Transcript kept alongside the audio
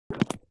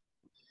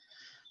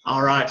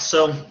All right.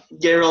 So,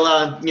 Gabriel,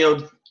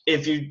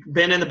 if you've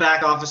been in the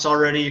back office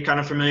already, you're kind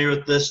of familiar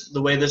with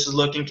the way this is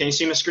looking. Can you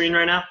see my screen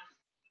right now?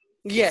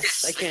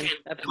 Yes, I can.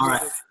 All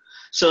right.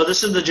 So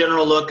this is the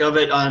general look of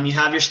it. You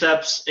have your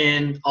steps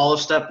in all of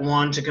step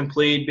 1 to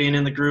complete being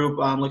in the group.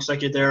 Looks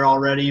like you're there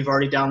already. You've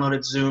already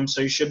downloaded Zoom,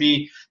 so you should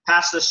be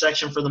past this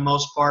section for the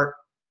most part.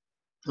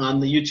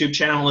 The YouTube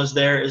channel is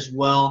there as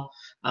well.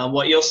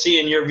 What you'll see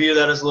in your view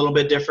that is a little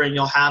bit different,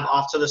 you'll have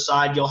off to the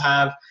side, you'll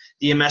have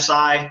the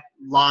MSI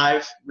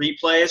live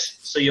replays,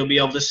 so you'll be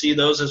able to see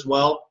those as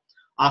well.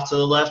 Off to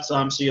the left,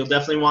 so you'll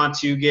definitely want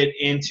to get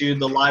into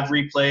the live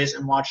replays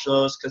and watch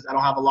those because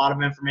that'll have a lot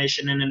of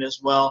information in it as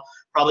well.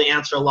 Probably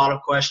answer a lot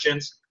of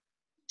questions.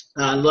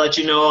 Let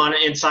you know on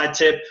an inside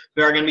tip,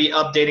 we are going to be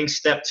updating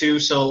step 2,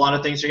 so a lot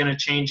of things are going to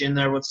change in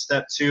there with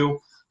step 2.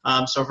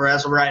 So for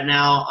as of right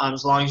now,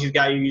 as long as you've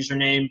got your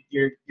username,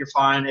 you're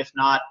fine. If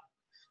not,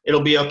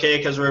 it'll be okay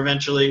because we're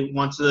eventually,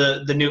 once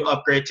the new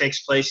upgrade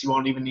takes place, you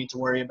won't even need to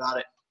worry about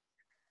it.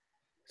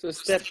 So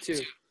step 2.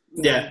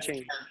 Yeah.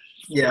 Change.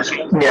 Yeah.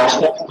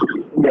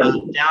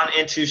 Down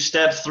into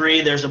step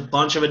 3, there's a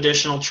bunch of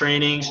additional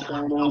trainings.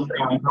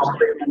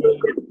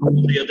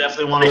 You'll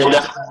definitely want to watch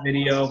that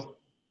video.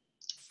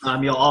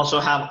 You'll also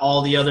have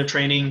all the other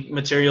training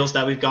materials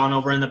that we've gone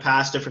over in the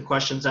past, different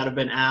questions that have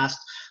been asked,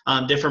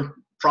 different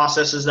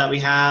processes that we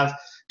have,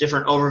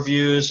 different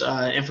overviews,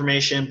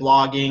 information,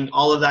 blogging,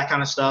 all of that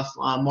kind of stuff.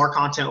 More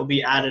content will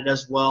be added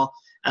as well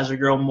as we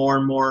grow more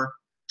and more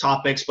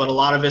topics, but a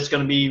lot of it's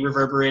going to be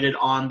reverberated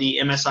on the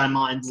MSI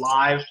Mind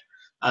Live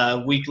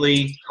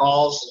weekly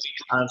calls.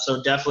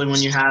 So definitely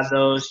when you have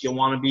those, you'll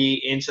want to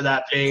be into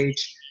that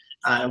page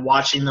and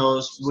watching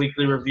those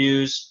weekly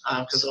reviews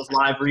because those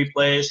live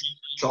replays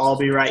will all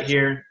be right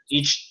here.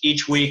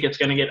 Each week it's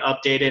going to get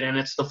updated, and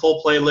it's the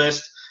full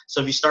playlist. So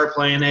if you start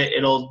playing it,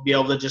 it'll be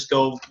able to just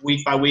go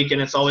week by week, and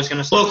it's always going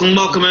to start.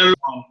 Welcome, everyone.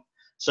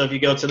 So if you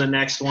go to the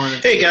next one,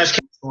 hey guys,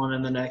 one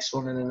and the next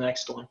one and the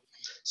next one.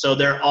 So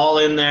they're all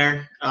in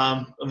there,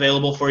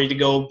 available for you to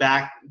go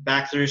back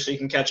through, so you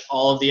can catch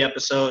all of the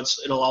episodes.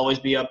 It'll always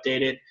be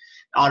updated,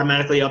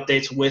 automatically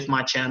updates with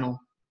my channel.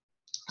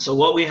 So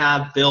what we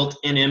have built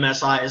in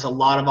MSI is a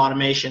lot of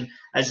automation.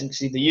 As you can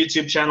see, the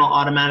YouTube channel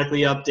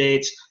automatically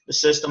updates. The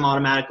system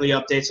automatically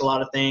updates a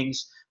lot of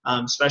things,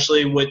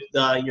 especially with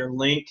your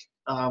link.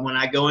 When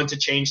I go in to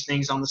change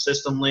things on the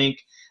system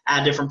link,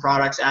 add different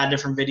products, add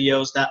different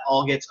videos, that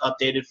all gets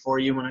updated for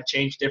you. When I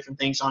change different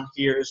things on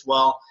here as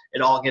well,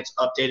 it all gets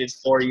updated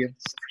for you.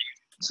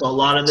 So a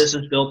lot of this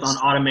is built on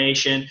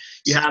automation.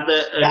 You have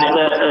the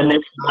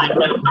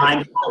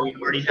we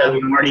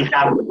already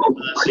have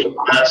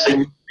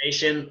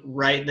information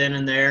right then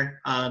and there.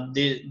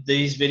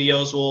 These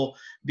videos will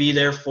be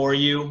there for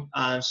you.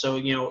 So,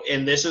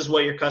 and this is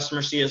what your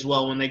customers see as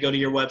well when they go to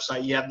your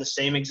website. You have the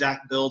same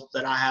exact build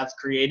that I have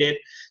created.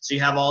 So you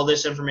have all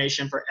this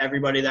information for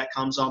everybody that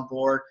comes on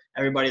board,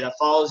 everybody that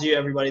follows you,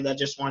 everybody that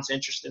just wants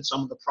interest in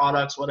some of the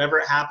products, whatever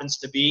it happens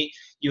to be.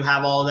 You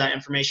have all of that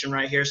information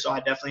right here. So I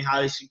definitely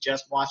highly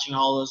suggest watching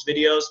all those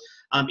videos.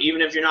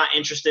 Even if you're not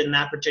interested in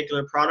that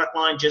particular product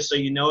line, just so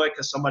you know it,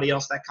 because somebody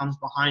else that comes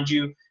behind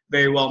you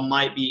very well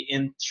might be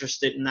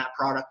interested in that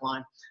product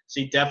line. So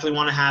you definitely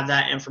want to have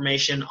that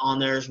information on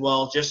there as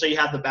well, just so you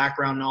have the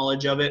background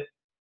knowledge of it.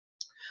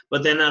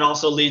 But then that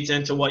also leads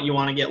into what you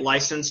want to get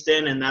licensed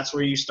in, and that's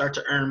where you start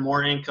to earn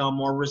more income,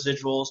 more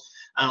residuals,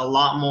 and a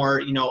lot more,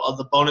 of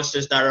the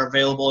bonuses that are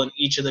available in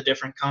each of the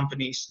different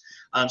companies.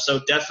 So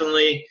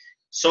definitely,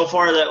 so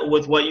far that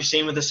with what you've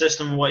seen with the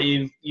system, what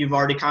you've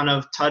already kind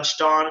of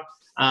touched on,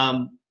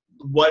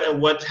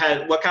 what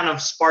kind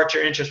of sparked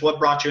your interest? What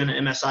brought you into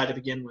MSI to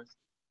begin with?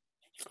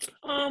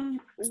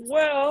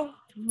 Well,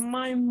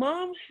 my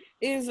mom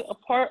is a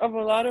part of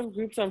a lot of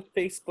groups on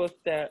Facebook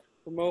that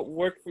promote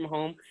work from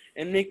home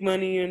and make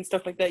money and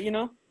stuff like that,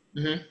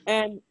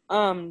 Mm-hmm.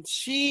 And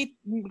she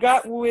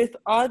got with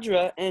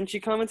Audra, and she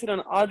commented on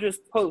Audra's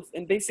post,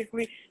 and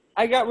basically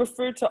I got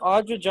referred to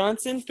Audra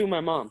Johnson through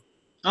my mom.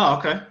 Oh,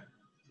 okay.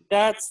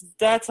 That's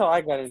how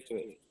I got into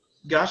it.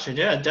 Gotcha.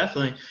 Yeah,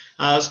 definitely.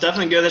 It's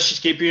definitely good that she's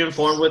keeping you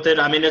informed with it.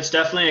 I mean, it's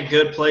definitely a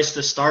good place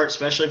to start,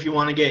 especially if you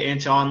want to get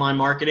into online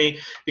marketing,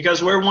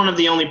 because we're one of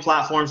the only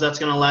platforms that's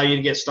going to allow you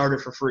to get started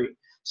for free.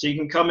 So you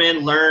can come in,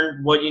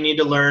 learn what you need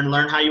to learn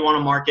how you want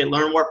to market,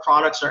 learn what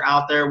products are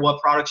out there,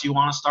 what products you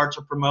want to start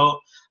to promote.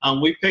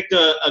 We picked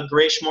a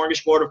great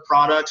smorgasbord of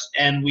products,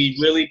 and we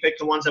really picked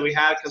the ones that we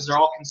have because they're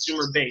all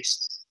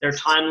consumer-based. They're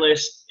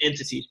timeless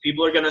entities.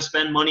 People are going to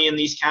spend money in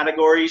these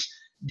categories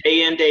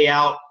day in, day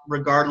out,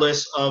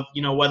 regardless of,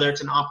 whether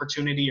it's an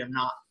opportunity or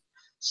not.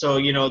 So,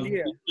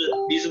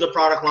 these are the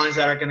product lines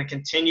that are going to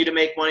continue to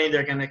make money.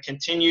 They're going to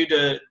continue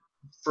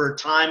for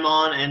time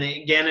on, and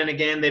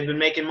again, they've been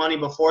making money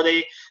before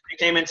they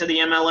came into the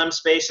MLM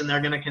space, and they're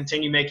going to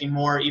continue making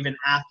more even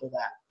after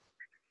that.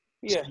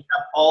 Yeah. So you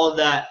have all of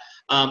that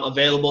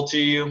available to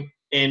you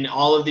in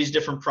all of these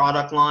different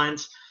product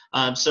lines.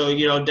 So,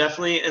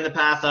 definitely in the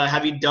path,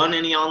 have you done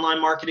any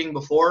online marketing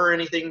before or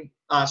anything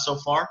so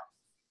far?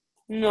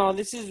 No,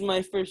 this is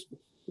my first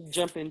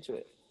jump into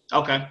it.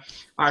 Okay.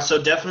 All right.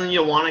 So definitely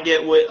you'll want to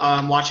get with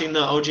watching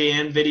the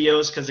OJN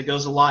videos because it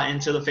goes a lot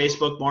into the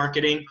Facebook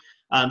marketing.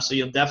 So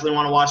you'll definitely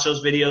want to watch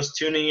those videos,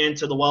 tuning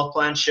into the Wealth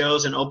Plan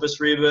shows and Opus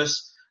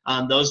Rebus.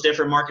 Those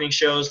different marketing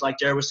shows, like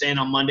Jared was saying,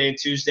 on Monday and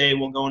Tuesday,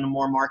 we'll go into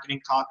more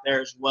marketing talk there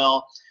as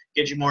well,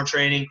 get you more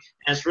training.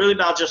 And it's really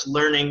about just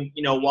learning,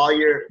 before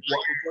you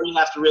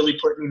have to really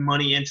put any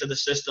money into the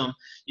system,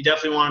 you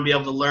definitely want to be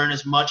able to learn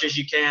as much as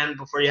you can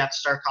before you have to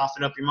start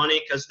coughing up your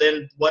money. Because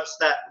then what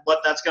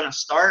that's going to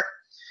start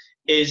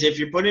is if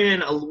you're putting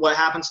in what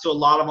happens to a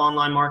lot of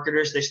online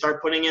marketers, they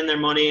start putting in their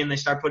money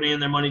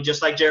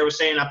just like Jared was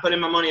saying, I put in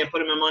my money,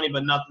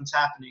 but nothing's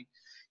happening.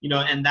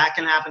 And that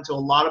can happen to a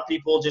lot of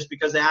people just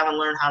because they haven't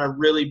learned how to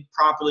really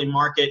properly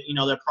market,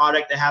 their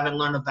product. They haven't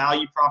learned a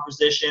value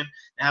proposition.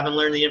 They haven't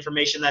learned the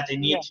information that they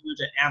need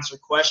to answer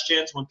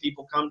questions when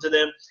people come to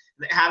them.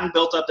 They haven't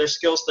built up their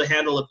skills to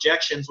handle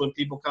objections when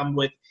people come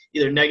with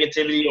either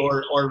negativity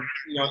or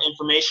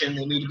information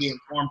they need to be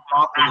informed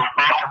properly.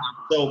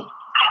 So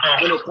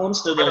when it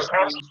comes to those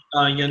things,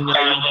 you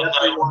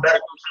definitely want to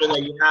make sure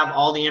that you have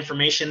all the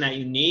information that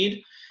you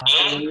need.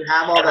 And when you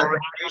have all that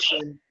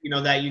information,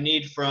 that you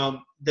need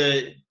from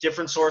the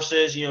different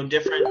sources,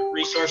 different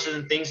resources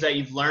and things that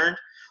you've learned,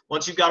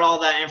 once you've got all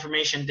that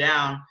information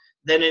down,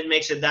 then it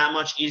makes it that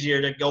much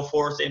easier to go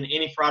forth in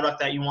any product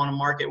that you want to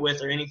market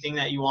with or anything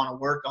that you want to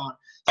work on.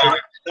 So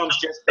it becomes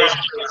just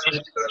basically for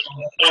you,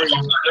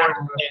 and,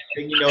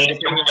 depending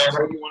on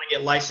where you want to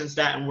get licensed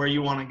at and where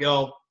you want to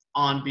go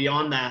on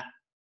beyond that.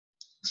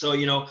 So,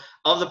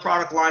 of the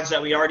product lines that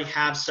we already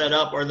have set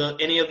up, are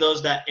any of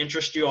those that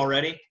interest you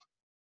already?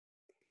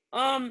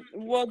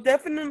 Well,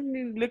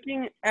 definitely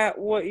looking at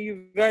what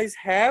you guys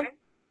have,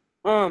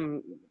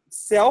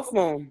 cell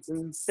phones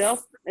and cell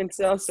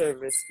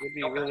service would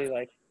be really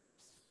like.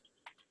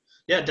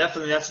 Yeah,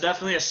 definitely. That's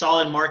definitely a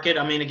solid market.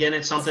 I mean, again,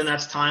 it's something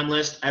that's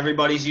timeless.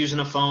 Everybody's using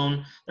a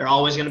phone. They're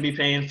always going to be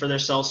paying for their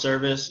cell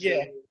service.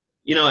 Yeah.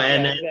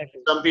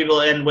 Exactly. Some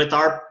people, and with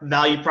our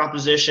value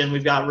proposition,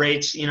 we've got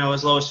rates,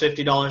 as low as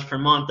 $50 per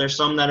month. There's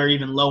some that are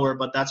even lower,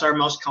 but that's our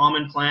most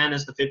common plan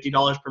is the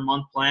 $50 per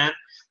month plan,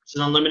 which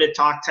is unlimited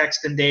talk,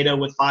 text, and data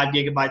with 5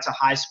 gigabytes of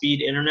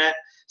high-speed internet.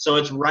 So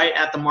it's right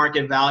at the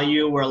market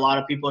value where a lot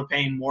of people are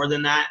paying more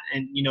than that,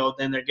 and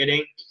than they're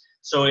getting.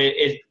 So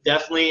it's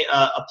definitely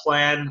a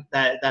plan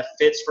that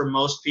fits for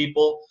most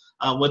people.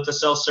 With the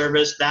cell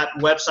service, that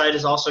website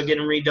is also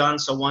getting redone.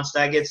 So once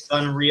that gets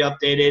done and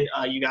re-updated,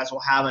 you guys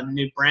will have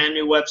a brand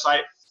new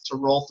website to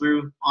roll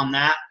through on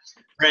that.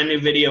 Brand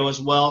new video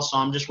as well. So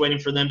I'm just waiting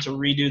for them to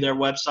redo their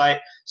website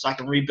so I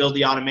can rebuild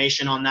the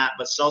automation on that.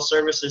 But cell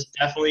service is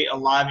definitely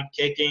alive and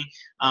kicking.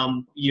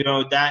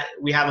 That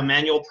we have a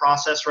manual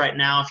process right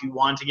now. If you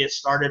want to get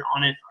started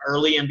on it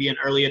early and be an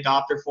early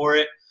adopter for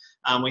it,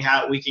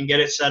 we can get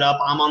it set up.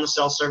 I'm on the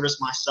cell service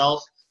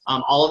myself.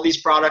 All of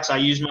these products I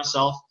use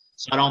myself.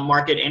 So I don't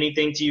market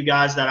anything to you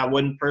guys that I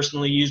wouldn't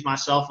personally use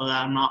myself or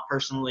that I'm not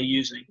personally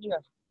using. Yeah.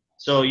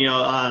 So,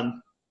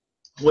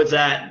 with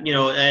that,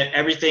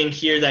 everything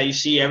here that you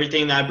see,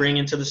 everything that I bring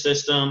into the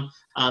system,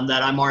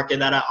 that I market,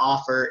 that I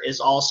offer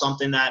is all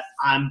something that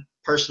I'm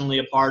personally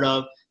a part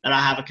of, that I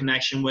have a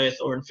connection with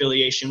or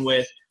affiliation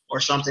with,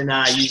 or something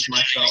that I use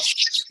myself.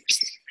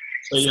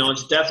 So,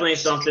 it's definitely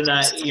something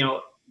that, you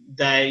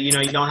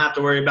don't have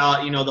to worry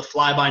about, the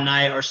fly by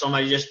night or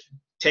somebody just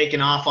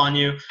taken off on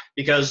you,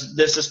 because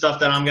this is stuff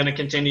that I'm going to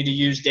continue to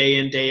use day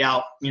in, day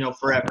out,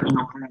 forever.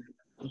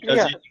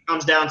 Because it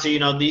comes down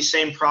to, these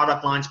same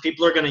product lines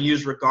people are going to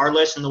use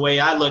regardless. And the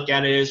way I look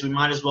at it is we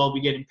might as well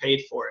be getting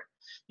paid for it,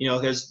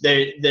 because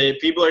the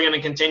people are going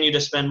to continue to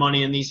spend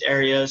money in these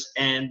areas,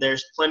 and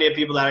there's plenty of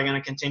people that are going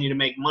to continue to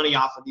make money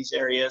off of these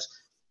areas.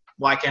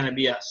 Why can't it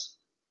be us?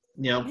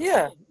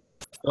 Yeah.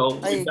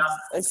 So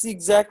I see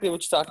exactly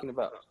what you're talking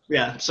about.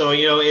 Yeah. So,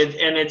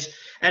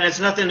 it's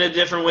nothing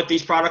different with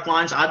these product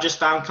lines. I've just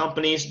found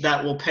companies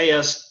that will pay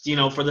us,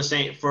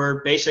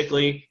 for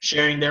basically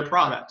sharing their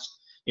products.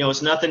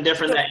 It's nothing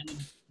different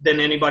than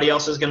anybody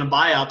else is going to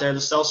buy out there. The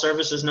cell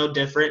service is no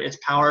different. It's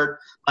powered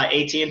by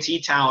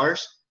AT&T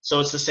towers. So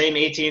it's the same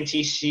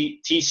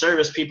AT&T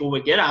service people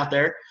would get out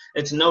there.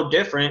 It's no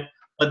different,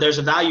 but there's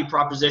a value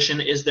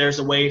proposition there's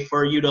a way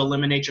for you to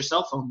eliminate your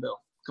cell phone bill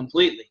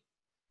completely.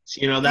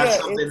 So, that's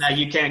something that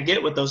you can't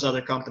get with those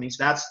other companies.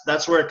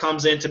 That's where it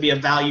comes in to be a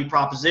value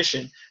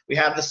proposition. We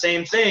have the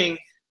same thing,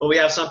 but we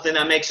have something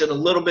that makes it a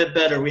little bit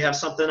better. We have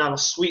something that will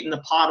sweeten the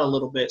pot a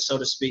little bit, so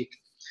to speak.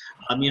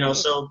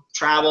 So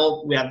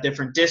travel, we have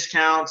different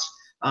discounts,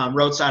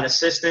 roadside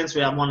assistance.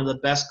 We have one of the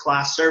best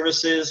class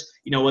services,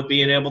 with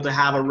being able to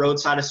have a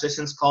roadside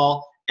assistance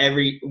call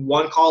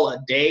one call a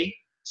day.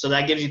 So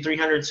that gives you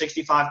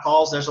 365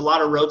 calls. There's a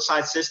lot of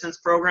roadside assistance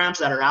programs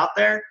that are out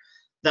there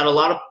that a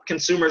lot of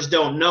consumers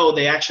don't know.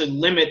 They actually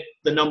limit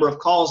the number of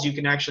calls you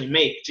can actually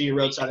make to your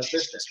roadside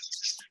assistance.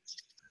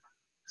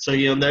 So,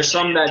 there's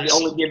some that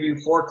only give you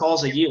 4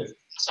 calls a year.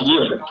 Some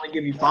that only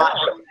give you 5.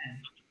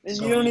 And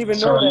you don't even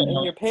know that,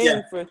 and you're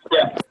paying for it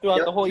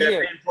throughout the whole year.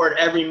 They're paying for it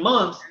every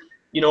month,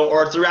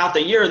 or throughout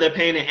the year, they're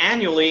paying it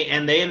annually,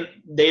 and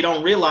they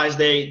don't realize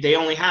they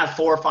only have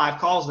 4 or 5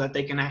 calls that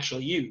they can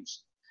actually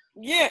use.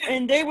 Yeah,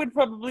 and they would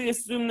probably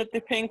assume that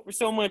they're paying for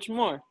so much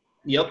more.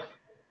 Yep.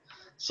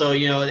 So,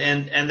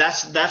 and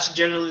that's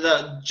generally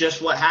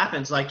just what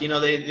happens. Like,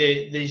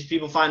 these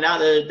people find out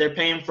that they're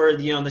paying for,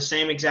 the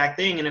same exact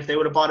thing. And if they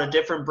would have bought a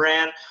different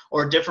brand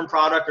or a different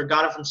product or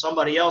got it from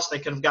somebody else, they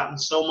could have gotten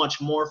so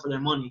much more for their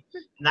money.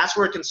 And that's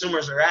where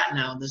consumers are at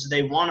now.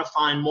 They want to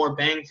find more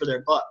bang for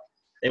their buck.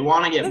 They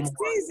want to get more. That's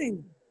crazy.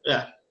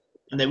 Yeah.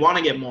 And they want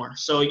to get more.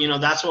 So,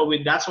 that's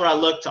what I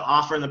look to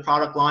offer in the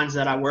product lines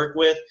that I work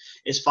with,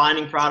 is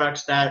finding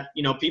products that,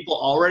 people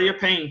already are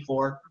paying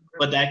for,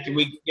 but that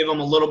we give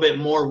them a little bit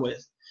more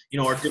with,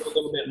 or do a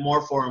little bit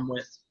more for them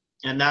with.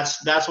 And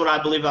that's what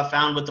I believe I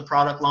found with the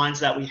product lines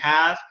that we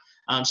have.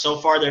 So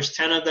far, there's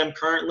 10 of them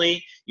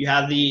currently. You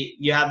have the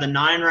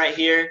 9 right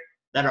here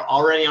that are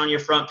already on your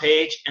front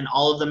page, and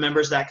all of the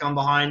members that come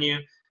behind you,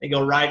 they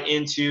go right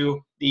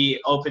into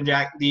the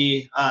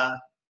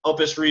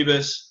Opus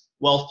Rebus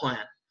Wealth Plan.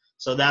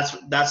 So that's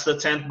the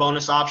 10th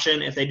bonus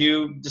option. If they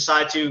do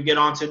decide to get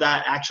onto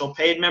that actual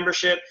paid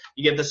membership,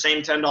 you get the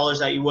same $10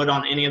 that you would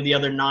on any of the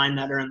other 9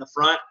 that are in the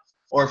front.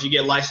 Or if you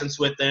get licensed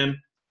with them,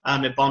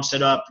 it bumps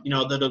it up,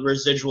 the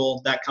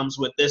residual that comes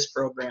with this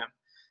program.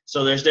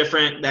 So there's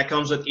different that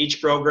comes with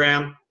each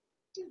program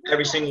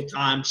every single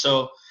time.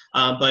 So,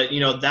 but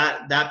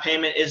that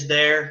payment is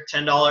there,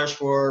 $10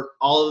 for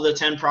all of the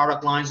 10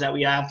 product lines that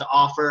we have to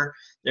offer.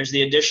 There's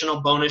the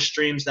additional bonus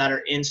streams that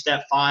are in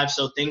step 5.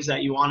 So things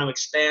that you want to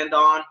expand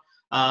on,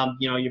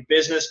 your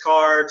business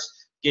cards,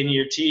 getting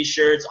your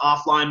t-shirts,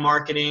 offline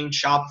marketing,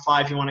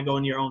 Shopify if you want to go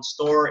in your own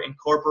store,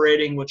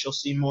 incorporating, which you'll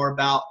see more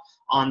about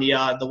on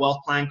the wealth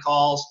plan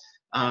calls,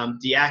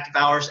 the Active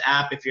Hours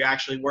app. If you're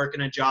actually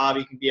working a job,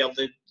 you can be able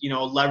to,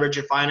 leverage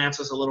your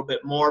finances a little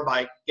bit more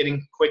by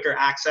getting quicker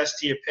access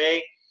to your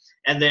pay.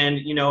 And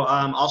then,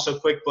 also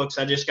QuickBooks.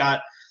 I just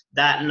got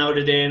that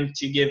noted in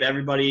to give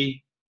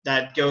everybody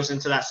that goes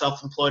into that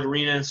self-employed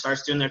arena and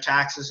starts doing their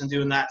taxes and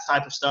doing that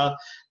type of stuff,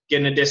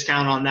 getting a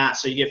discount on that.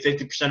 So you get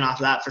 50% off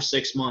of that for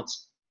 6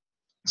 months.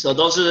 So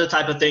those are the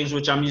type of things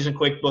which I'm using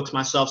QuickBooks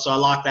myself. So I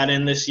locked that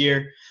in this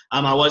year.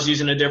 I was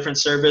using a different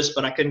service,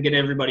 but I couldn't get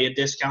everybody a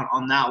discount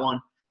on that one.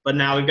 But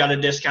now we've got a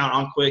discount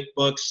on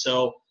QuickBooks.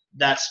 So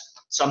that's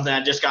something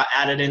that just got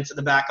added into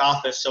the back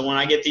office. So when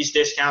I get these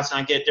discounts and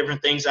I get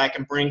different things I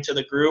can bring to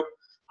the group,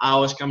 I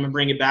always come and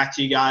bring it back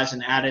to you guys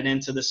and add it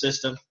into the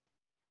system.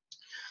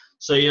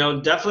 So,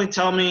 definitely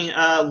tell me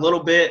a little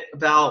bit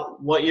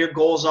about what your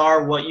goals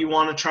are, what you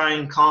want to try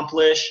and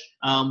accomplish,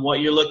 what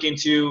you're looking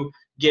to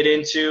get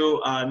into,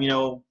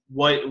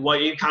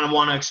 what you kind of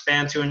want to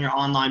expand to in your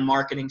online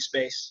marketing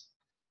space.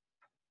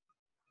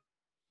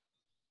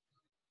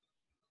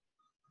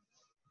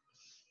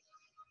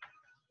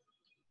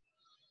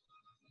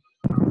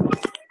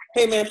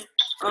 Hey, man.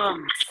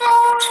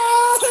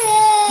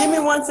 Give me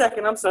 1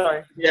 second. I'm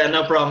sorry. Yeah,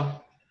 no problem.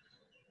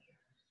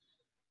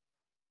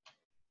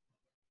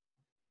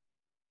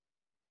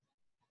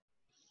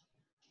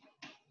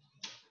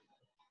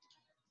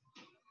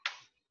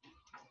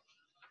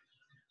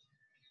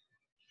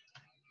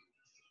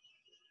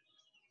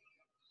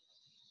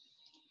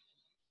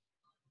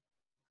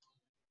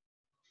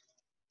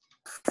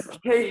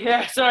 Hey,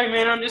 yeah, sorry,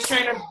 man. I'm just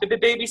trying to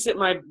babysit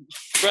my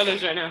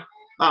brothers right now.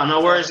 Oh,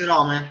 no worries at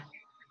all, man.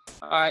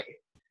 All right.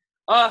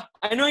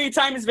 I know your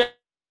time is very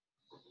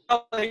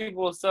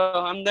valuable, so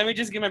let me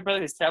just give my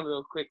brother his tablet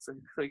real quick so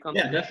he comes.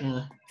 Yeah,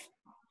 definitely.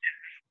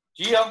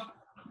 Gio.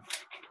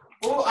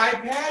 Oh,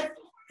 iPad.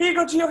 Here you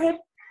go, Gio. Here.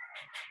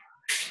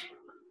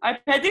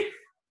 iPad.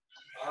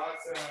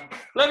 Awesome.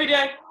 Love you,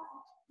 Dad.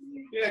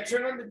 Yeah,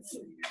 turn on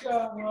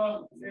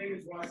the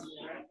David's watching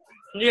that.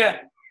 Yeah.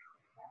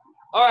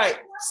 All right.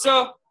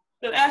 So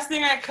the last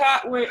thing I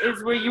caught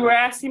is where you were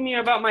asking me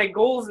about my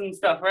goals and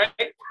stuff, right?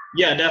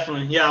 Yeah,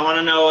 definitely. Yeah, I want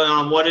to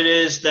know what it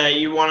is that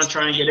you want to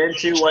try and get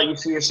into, what you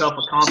see yourself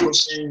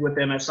accomplishing with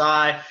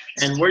MSI,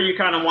 and where you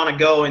kind of want to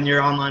go in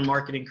your online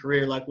marketing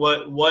career. Like,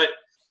 what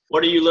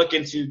are you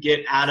looking to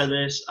get out of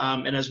this,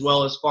 and as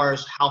well as far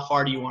as how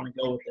far do you want to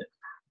go with it?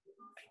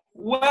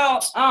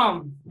 Well,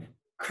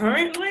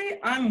 currently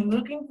I'm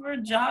looking for a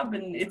job,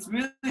 and it's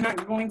really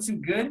not going too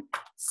good.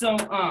 So,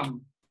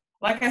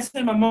 like I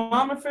said, my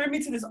mom referred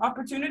me to this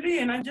opportunity,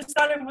 and I just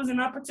thought it was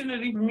an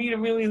opportunity for me to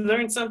really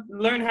learn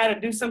how to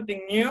do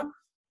something new,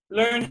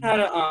 learn how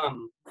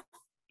to,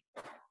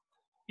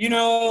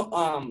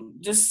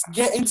 just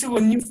get into a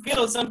new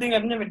field, something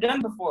I've never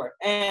done before.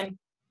 And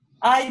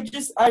I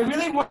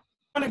really want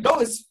to go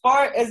as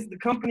far as the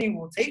company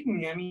will take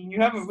me. I mean,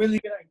 you have a really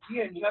good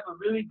idea, and you have a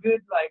really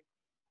good,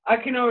 I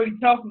can already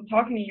tell from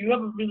talking to you, you have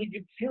a really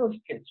good sales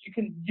pitch.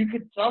 You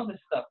could sell this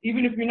stuff.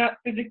 Even if you're not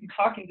physically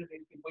talking to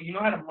these people, you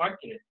know how to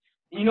market it.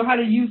 You know how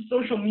to use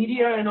social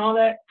media and all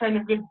that kind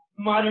of good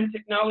modern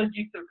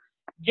technology to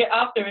get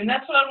out there. And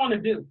that's what I want to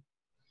do.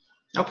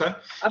 Okay.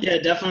 Yeah,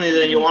 definitely.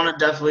 Then you want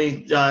to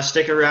definitely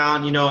stick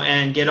around,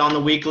 and get on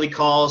the weekly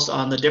calls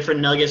on the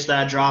different nuggets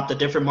that I drop, the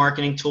different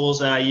marketing tools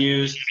that I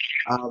use.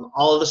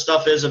 All of the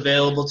stuff is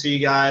available to you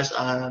guys.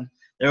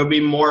 There will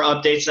be more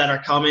updates that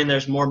are coming.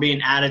 There's more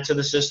being added to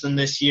the system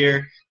this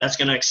year that's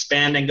going to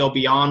expand and go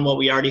beyond what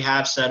we already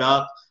have set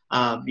up.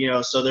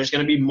 So there's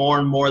going to be more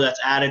and more that's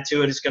added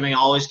to it. It's going to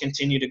always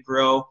continue to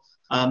grow.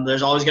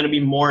 There's always going to be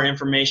more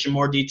information,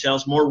 more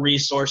details, more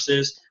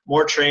resources,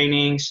 more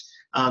trainings.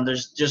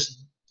 There's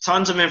just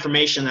tons of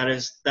information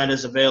that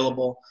is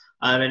available.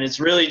 And it's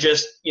really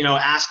just,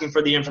 asking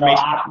for the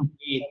information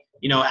you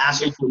need,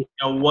 asking for,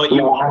 what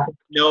you want to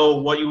know,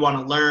 what you want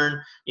to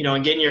learn,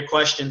 and getting your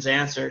questions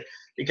answered.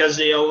 Because,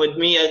 with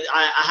me,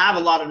 I have a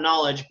lot of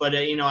knowledge, but,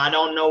 I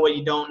don't know what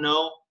you don't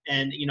know.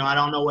 And, I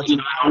don't know what you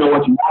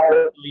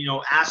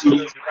know. Asking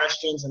those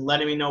questions and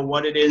letting me know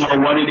what it is that I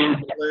learn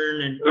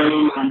and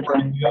do.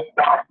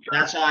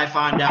 That's how I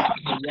find out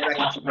what I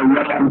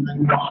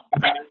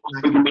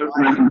can do.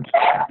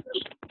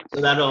 So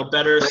that'll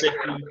better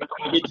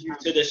get you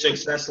to the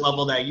success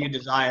level that you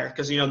desire.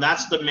 Because,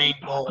 that's the main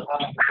goal.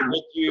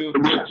 Get you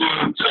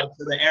to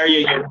the area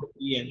you want to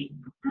be in.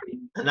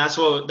 And that's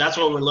what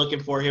we're looking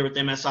for here with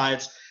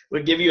MSI.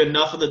 We'll give you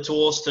enough of the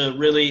tools to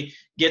really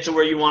get to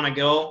where you want to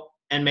go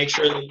and make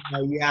sure that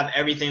you have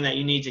everything that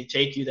you need to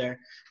take you there.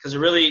 Because it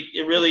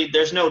really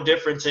there's no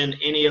difference in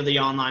any of the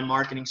online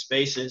marketing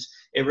spaces.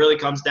 It really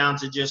comes down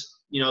to just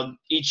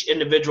each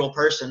individual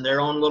person, their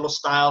own little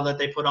style that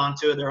they put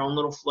onto it, their own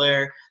little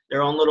flair,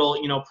 their own little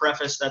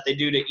preface that they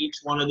do to each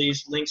one of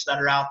these links that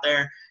are out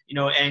there.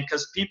 And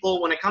because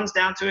people, when it comes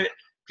down to it,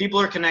 people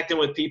are connecting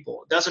with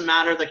people. It doesn't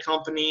matter the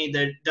company,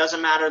 it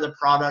doesn't matter the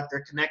product,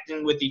 they're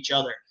connecting with each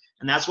other.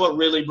 And that's what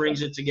really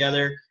brings it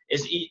together,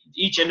 is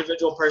each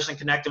individual person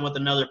connecting with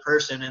another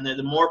person. And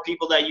the more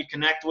people that you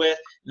connect with,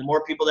 the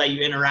more people that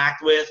you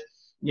interact with,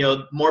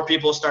 more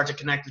people start to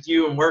connect with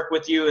you and work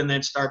with you, and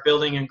then start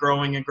building and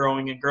growing and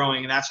growing and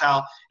growing. And that's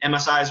how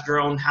MSI has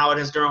grown, how it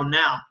has grown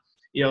now.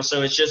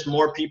 So it's just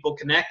more people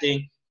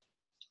connecting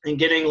and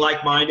getting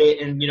like-minded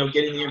and,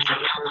 getting the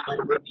information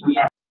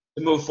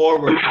to move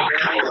forward. We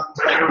haven't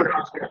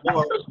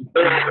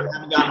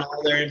gotten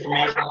all their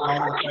information, all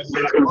their questions,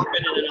 or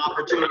been in an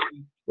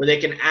opportunity where they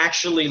can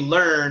actually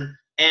learn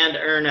and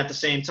earn at the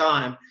same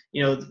time.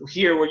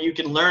 Here where you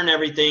can learn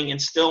everything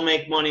and still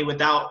make money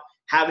without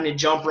having to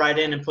jump right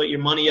in and put your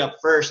money up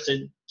first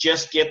to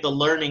just get the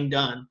learning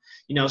done.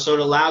 So it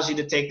allows you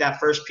to take that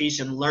first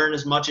piece and learn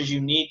as much as you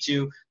need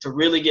to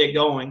really get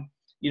going,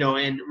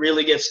 and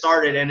really get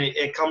started. And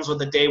it comes with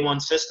a day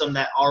one system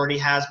that already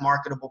has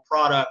marketable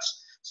products.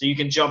 So you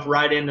can jump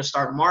right in to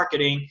start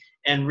marketing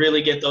and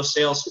really get those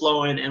sales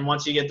flowing. And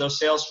once you get those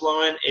sales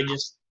flowing,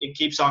 it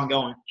keeps on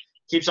going.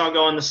 Keeps on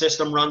going. The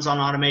system runs on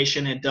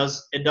automation. It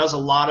does a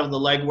lot of the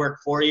legwork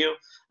for you.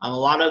 A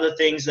lot of the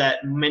things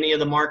that many of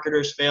the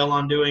marketers fail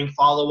on doing,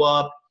 follow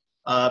up,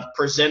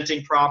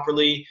 presenting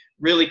properly,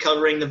 really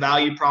covering the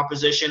value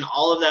proposition,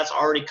 all of that's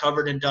already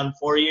covered and done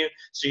for you.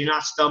 So you're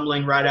not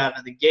stumbling right out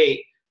of the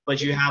gate,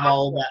 but you have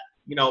all that,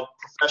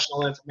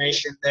 professional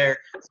information there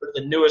for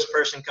the newest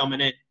person coming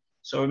in.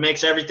 So it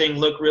makes everything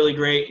look really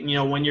great,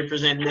 when you're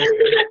presenting this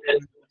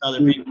with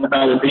other people.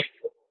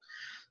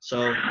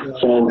 So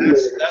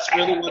that's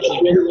really what's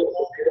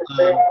available.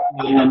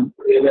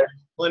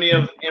 Plenty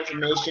of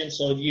information.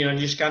 So, you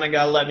just kind of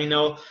got to let me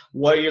know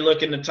what you're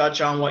looking to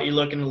touch on, what you're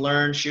looking to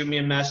learn. Shoot me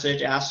a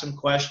message, ask some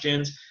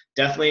questions.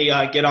 Definitely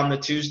get on the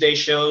Tuesday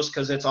shows,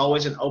 because it's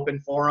always an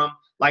open forum.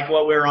 Like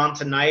what we're on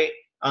tonight,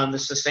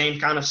 it's the same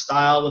kind of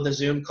style with a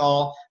Zoom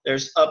call.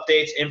 There's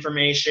updates,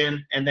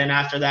 information, and then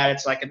after that,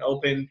 it's like an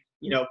open,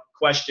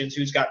 questions,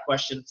 who's got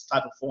questions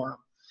type of forum.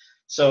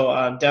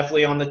 So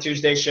definitely on the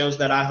Tuesday shows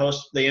that I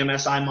host, the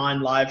MSI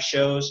Mind live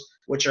shows,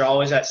 which are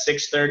always at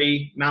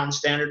 6:30 Mountain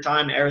Standard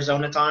Time,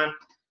 Arizona time.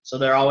 So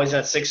they're always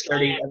at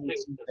 6:30 every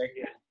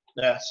Tuesday.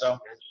 Yeah, so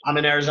I'm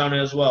in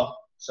Arizona as well.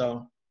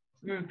 So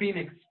You're in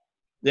Phoenix.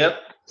 Yep,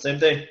 same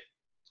thing.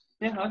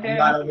 Yeah, okay.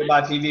 I'm over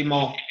by PV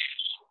Mall.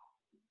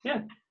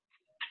 Yeah.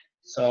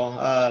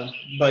 So,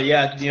 but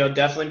yeah,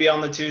 definitely be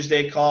on the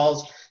Tuesday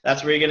calls.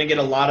 That's where you're going to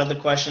get a lot of the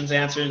questions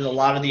answered. A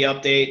lot of the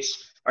updates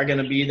are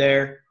going to be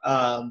there,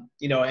 and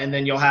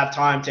then you'll have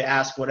time to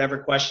ask whatever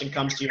question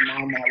comes to your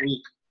mind that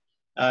week.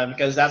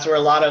 Because that's where a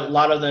lot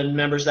of the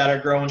members that are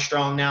growing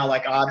strong now,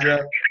 like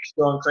Audra,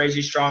 growing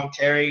crazy strong,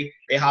 Terry,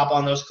 they hop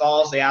on those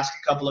calls, they ask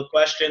a couple of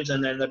questions,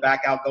 and then they're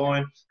back out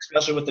going,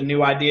 especially with the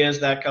new ideas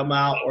that come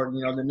out, or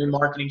the new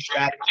marketing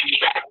strategy,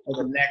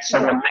 or the next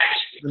kind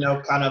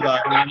of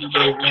a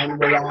 90-day run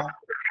we're on.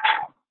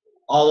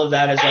 All of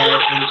that is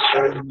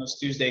all in those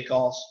Tuesday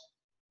calls.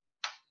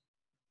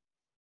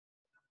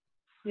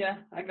 Yeah,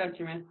 I got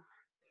you, man.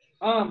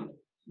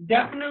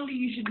 Definitely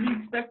you should be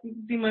expecting to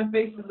see my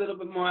face a little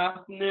bit more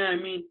often there. I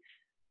mean,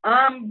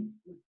 I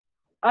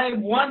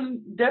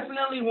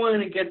definitely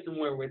want to get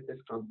somewhere with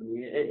this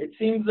company. It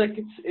seems like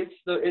it's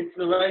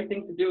the right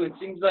thing to do. It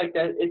seems like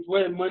that it's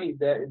where the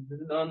money's at. It's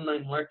in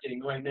online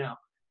marketing right now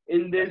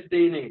in this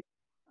day and age.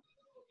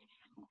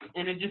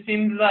 And it just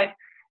seems like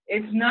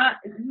it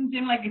doesn't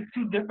seem like it's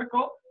too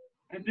difficult.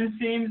 It just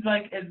seems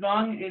like as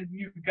long as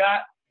you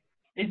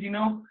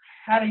know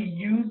how to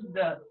use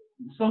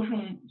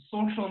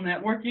social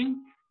networking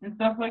and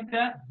stuff like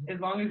that. As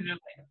long as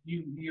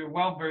you're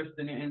well versed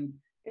in it, and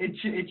it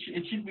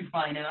should be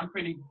fine. And I'm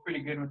pretty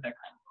good with that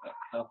kind of stuff.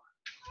 So.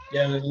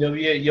 Yeah,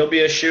 you'll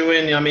be a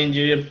shoo-in. I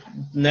mean,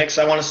 next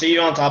I want to see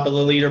you on top of the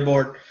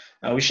leaderboard.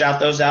 We shout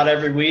those out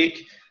every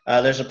week.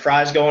 There's a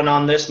prize going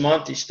on this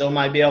month. You still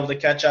might be able to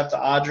catch up to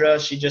Audra.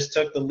 She just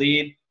took the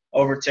lead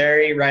over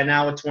Terry right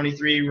now with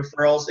 23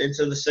 referrals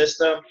into the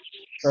system.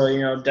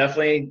 So,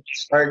 definitely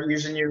start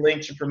using your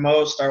link to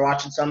promote. Start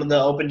watching some of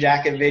the Open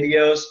Jacket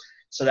videos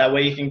so that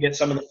way you can get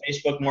some of the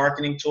Facebook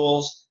marketing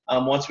tools.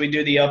 Once we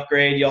do the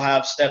upgrade, you'll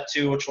have step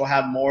 2, which will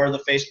have more of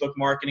the Facebook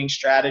marketing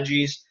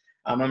strategies.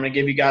 I'm going to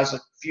give you guys a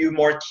few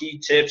more key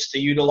tips to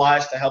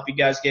utilize to help you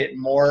guys get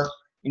more,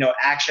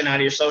 action out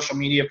of your social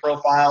media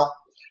profile,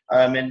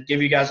 and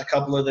give you guys a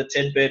couple of the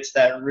tidbits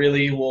that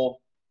really will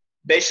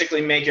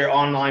basically make your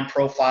online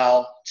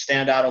profile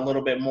stand out a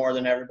little bit more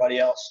than everybody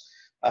else.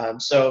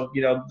 So,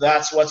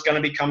 that's what's going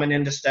to be coming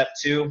into step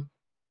 2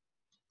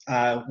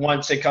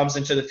 once it comes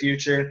into the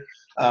future.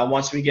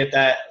 Once I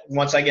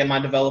get my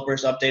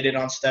developers updated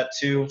on step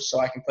 2 so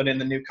I can put in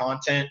the new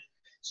content.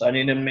 So I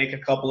need to make a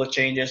couple of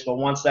changes, but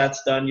once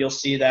that's done, you'll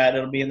see that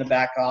it'll be in the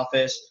back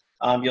office.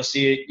 You'll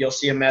see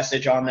a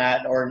message on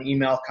that or an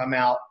email come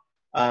out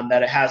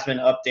that it has been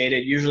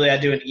updated. Usually I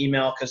do an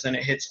email because then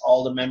it hits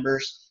all the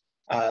members.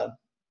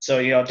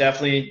 So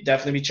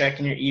definitely be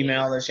checking your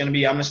email. I'm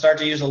going to start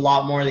to use a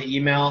lot more of the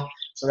email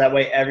so that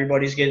way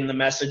everybody's getting the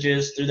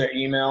messages through their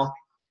email.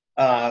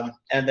 And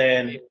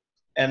then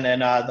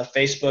the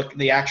Facebook,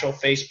 the actual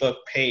Facebook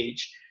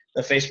page,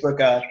 the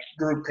Facebook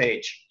group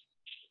page.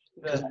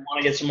 Because I want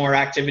to get some more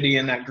activity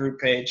in that group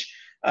page.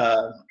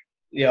 I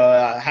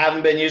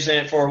haven't been using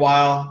it for a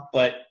while,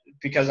 but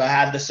because I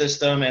had the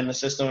system, I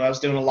was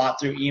doing a lot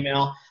through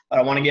email, but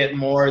I want to get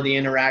more of the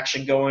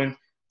interaction going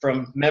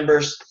from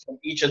members from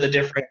each of the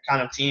different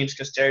kind of teams,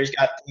 because Terry's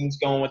got things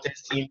going with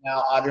his team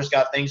now. Audra's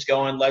got things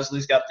going.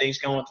 Leslie's got things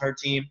going with her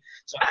team.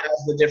 So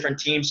as the different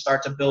teams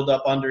start to build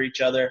up under each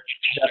other,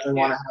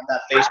 definitely want to have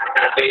that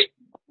Facebook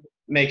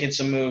making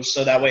some moves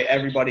so that way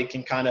everybody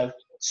can kind of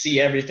see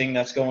everything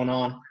that's going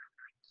on.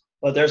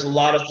 But there's a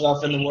lot of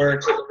stuff in the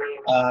works.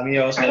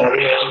 Knowledge,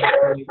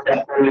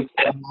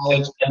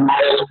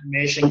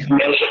 information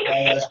coming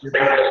out,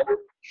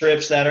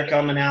 trips that are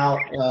coming out,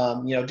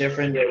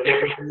 different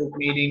group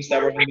meetings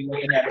that we're going to be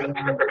looking at doing,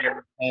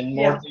 and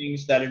more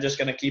things that are just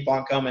going to keep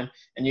on coming.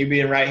 And you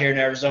being right here in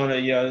Arizona,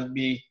 it'd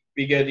be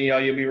good.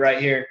 You'll be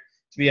right here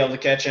to be able to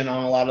catch in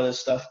on a lot of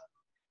this stuff.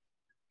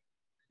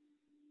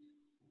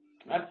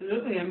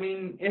 Absolutely. I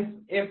mean,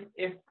 if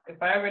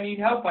I ever need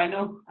help, I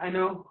know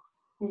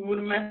who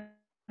to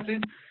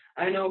message.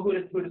 I know who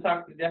to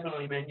talk to.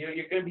 Definitely, man. You're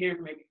gonna be here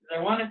for me because I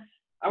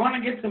want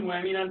to get somewhere.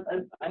 I mean,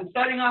 I'm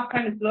starting off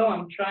kind of slow.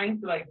 I'm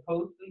trying to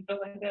post and stuff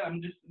like that.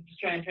 I'm just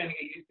trying to get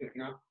used to it,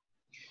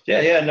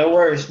 Yeah. No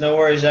worries.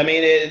 I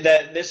mean,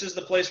 this is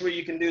the place where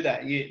you can do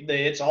that.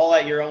 It's all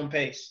at your own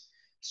pace.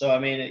 So I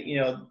mean,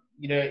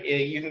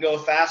 you can go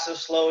fast as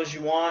slow as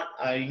you want.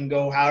 You can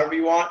go however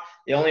you want.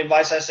 The only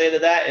advice I say to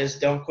that is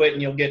don't quit,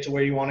 and you'll get to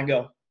where you want to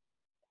go.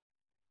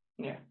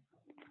 Yeah.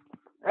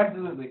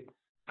 Absolutely.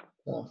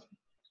 So,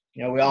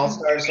 we all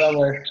start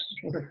somewhere.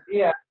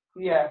 Yeah.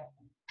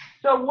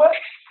 So what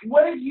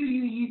if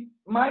you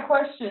my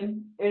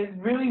question is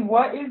really,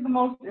 what is the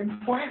most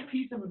important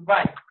piece of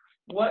advice?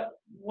 What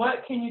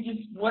can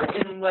you what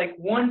in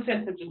one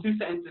sentence or 2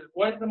 sentences,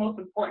 what is the most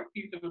important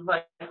piece of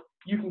advice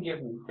you can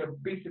give me to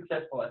be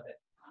successful at it?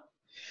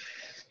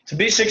 To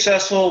be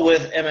successful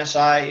with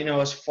MSI,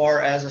 as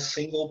far as a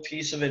single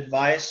piece of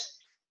advice,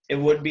 it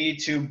would be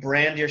to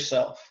brand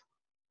yourself.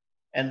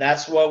 And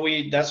that's what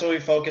we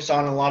focus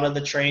on. A lot of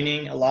the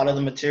training, a lot of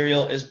the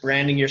material is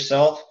branding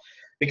yourself,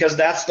 because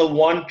that's the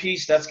one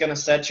piece that's going to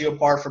set you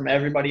apart from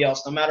everybody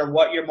else. No matter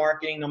what you're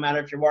marketing, no matter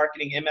if you're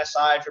marketing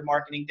MSI, if you're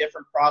marketing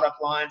different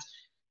product lines,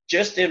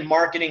 just in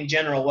marketing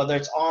general, whether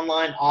it's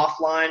online,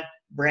 offline,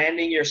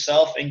 branding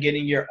yourself and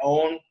getting your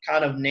own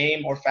kind of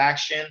name or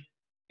faction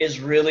is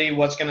really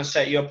what's going to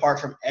set you apart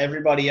from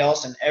everybody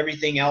else and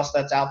everything else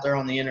that's out there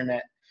on the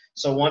internet.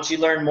 So once you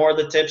learn more of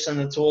the tips and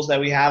the tools that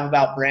we have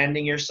about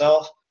branding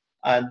yourself,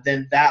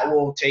 then that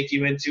will take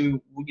you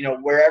into,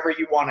 wherever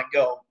you want to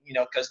go,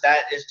 because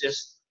that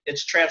is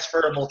it's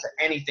transferable to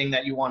anything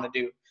that you want to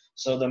do.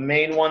 So the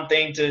main one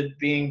thing to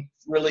being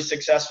really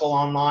successful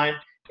online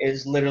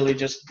is literally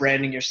just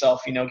branding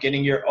yourself,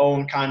 getting your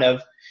own kind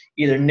of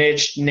either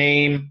niche,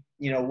 name,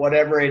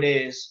 whatever it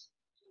is.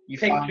 You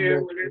find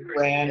your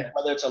brand,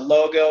 whether it's a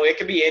logo, it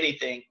could be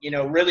anything,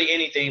 really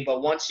anything.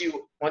 But once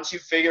you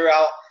figure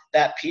out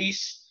that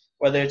piece,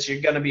 whether it's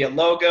you're going to be a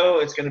logo,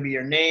 it's going to be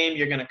your name,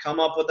 you're going to come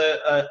up with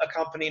a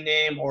company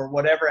name or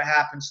whatever it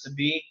happens to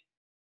be,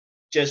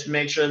 just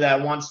make sure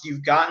that once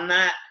you've gotten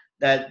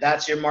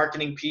that's your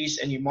marketing piece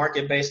and you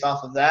market based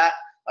off of that.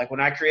 Like when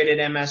I created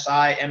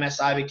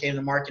MSI became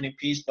the marketing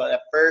piece, but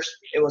at first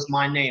it was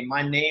my name.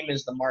 My name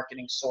is the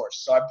marketing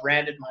source. So I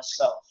branded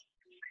myself.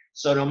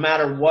 So no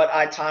matter what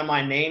I tie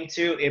my name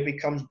to, it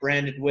becomes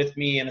branded with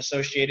me and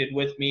associated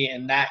with me,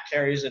 and that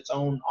carries its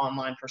own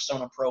online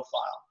persona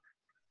profile.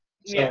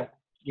 So,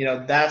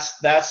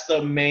 that's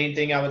the main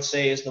thing I would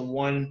say is the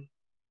one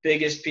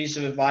biggest piece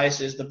of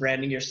advice is the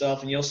branding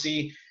yourself. And you'll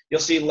see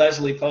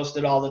Leslie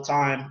posted all the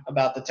time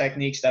about the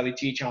techniques that we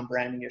teach on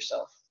branding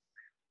yourself.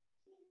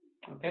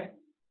 Okay.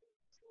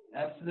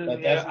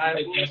 Absolutely.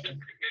 I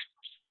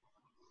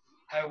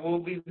will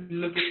be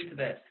looking into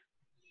that.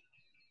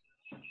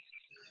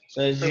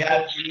 So do you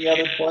have any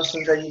other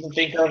questions that you can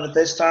think of at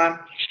this time?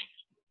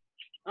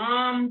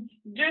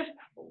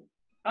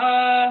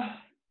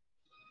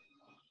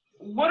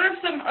 What are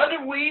some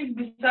other ways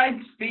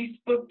besides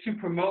Facebook to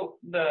promote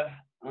the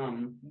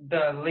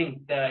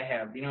link that I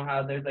have? You know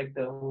how there's like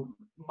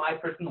my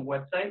personal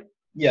website?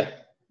 Yeah.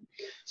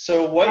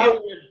 So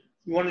what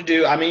you want to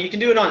do, I mean, you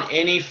can do it on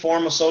any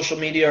form of social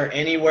media or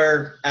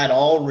anywhere at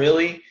all,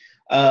 really.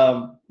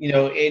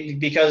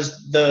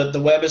 Because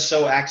the web is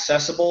so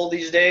accessible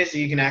these days,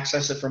 you can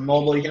access it from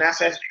mobile. You can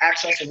access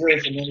it really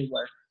from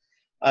anywhere.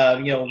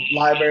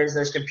 Libraries,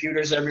 there's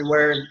computers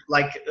everywhere.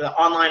 Like the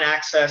online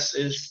access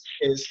is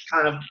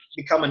kind of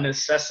become a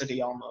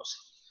necessity almost.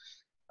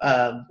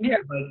 But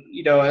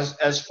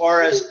as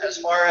far as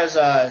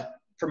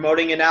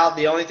promoting it out,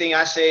 the only thing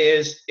I say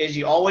is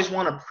you always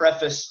want to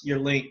preface your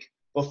link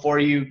before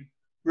you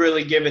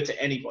really give it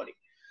to anybody.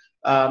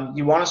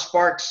 You want to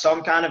spark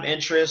some kind of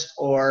interest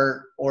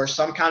or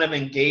some kind of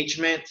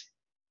engagement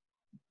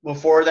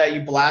before that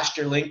you blast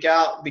your link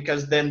out,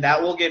 because then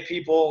that will get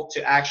people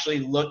to actually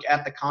look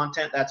at the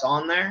content that's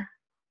on there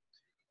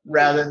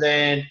rather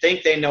than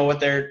think they know what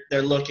they're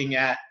looking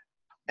at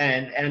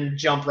and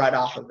jump right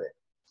off of it.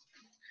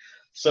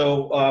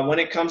 So when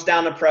it comes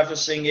down to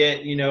prefacing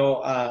it,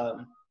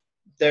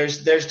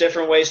 there's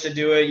different ways to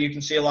do it. You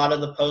can see a lot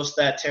of the posts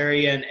that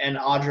Terry and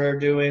Audra are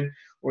doing,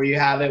 where you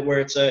have it where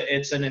it's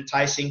an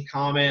enticing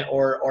comment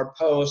or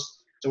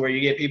post to where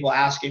you get people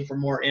asking for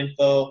more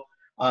info,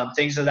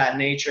 things of that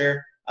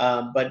nature.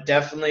 But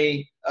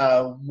definitely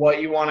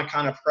what you want to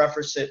kind of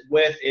preface it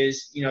with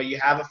is, you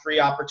have a free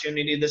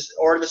opportunity,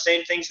 or the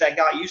same things that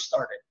got you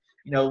started.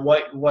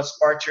 What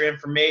sparked your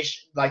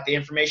information, like the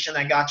information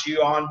that got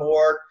you on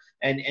board,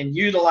 and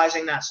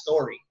utilizing that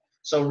story.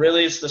 So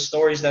really it's the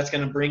stories that's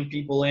going to bring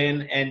people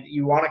in, and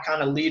you want to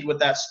kind of lead with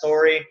that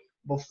story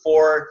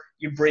before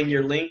you bring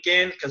your link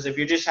in, because if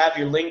you just have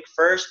your link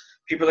first,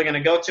 people are going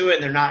to go to it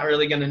and they're not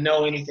really going to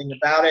know anything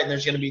about it, and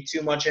there's going to be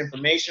too much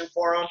information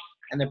for them,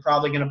 and they're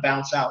probably going to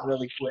bounce out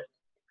really quick.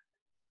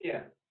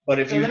 Yeah. But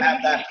if you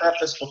have that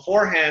preface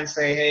beforehand,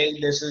 say, hey,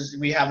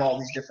 we have all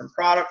these different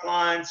product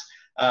lines,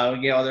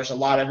 there's a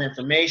lot of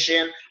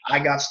information. I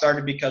got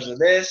started because of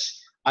this.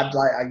 I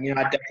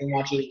definitely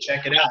want you to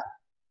check it out.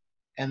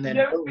 And then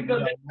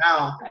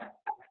now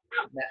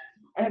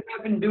I've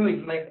been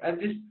doing, like, I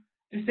just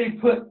say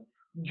put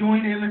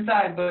join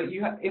MSI, but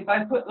if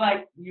I put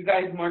like you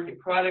guys market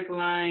product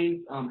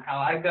lines, how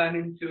I got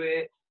into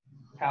it,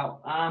 how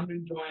I'm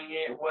enjoying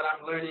it, what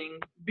I'm learning,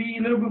 be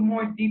a little bit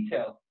more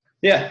detailed.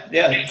 Yeah.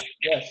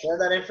 Share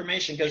that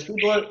information, because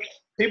people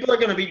are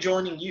going to be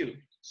joining you,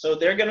 so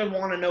they're going to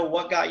want to know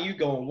what got you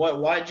going,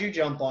 why'd you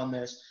jump on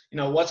this,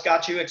 what's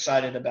got you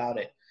excited about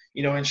it,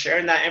 and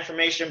sharing that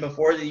information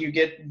before that you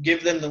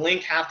give them the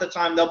link. Half the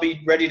time they'll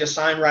be ready to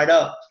sign right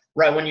up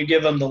right when you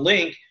give them the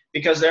link,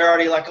 because they're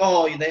already like,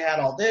 oh, they had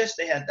all this,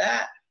 they had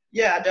that.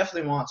 Yeah, I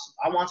definitely want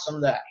some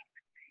of that.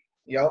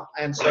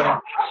 And so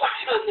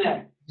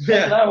yeah.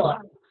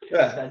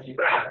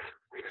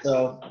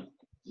 So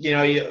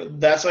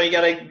that's why you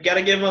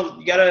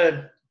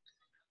gotta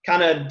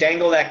kind of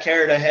dangle that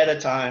carrot ahead of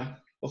time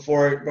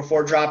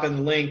before dropping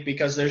the link,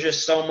 because there's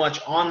just so much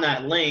on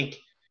that link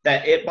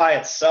that it by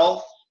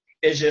itself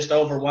is just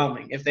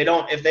overwhelming. If they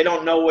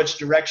don't know which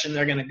direction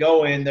they're going to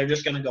go in, they're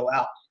just going to go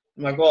out.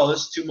 I'm like, well,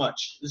 this is too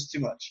much.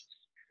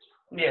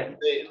 Yeah.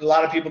 A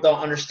lot of people don't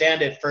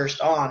understand it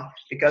first on,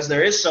 because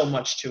there is so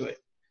much to it.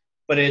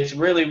 But it's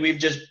really, we've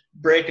just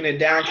breaking it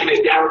down to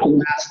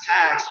the fast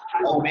tax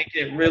of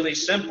making it really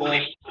simple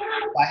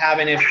by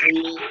having a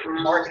free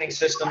marketing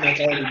system that's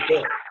already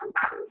built.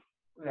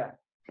 Yeah.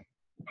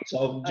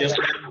 So just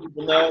letting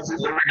people know it's a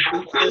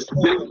complete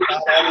system,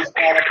 got all these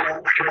product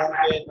lines to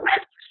market,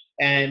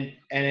 and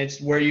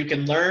it's where you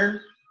can learn,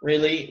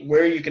 really,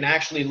 where you can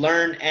actually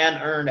learn and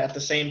earn at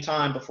the same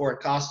time before it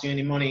costs you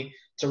any money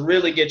to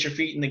really get your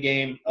feet in the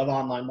game of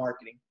online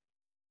marketing.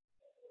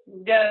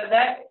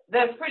 Yeah,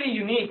 that's pretty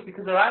unique,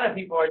 because a lot of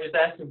people are just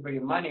asking for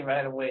your money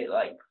right away.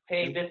 Like,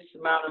 pay this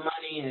amount of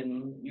money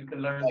and you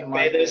can learn to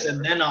market. Pay this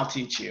and then I'll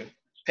teach you.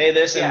 Pay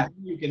this and then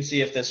you can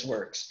see if this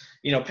works.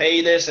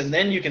 Pay this and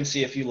then you can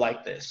see if you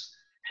like this.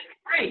 It's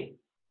free.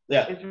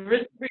 Yeah. It's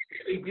risk-free.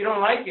 If you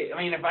don't like it,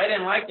 if I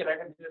didn't like it, I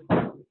could just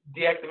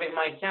deactivate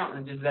my account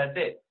and that's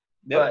it.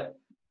 Yep. But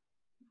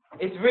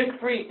it's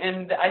risk-free,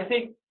 and I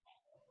think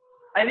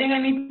I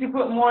need to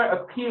put more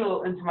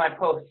appeal into my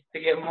posts to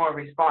get more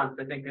response,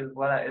 I think is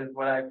what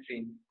I've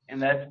seen.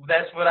 And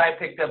that's what I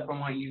picked up from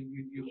what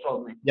you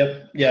told me.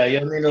 Yep. Yeah,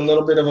 you'll need a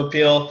little bit of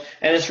appeal.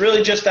 And it's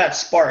really just that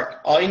spark.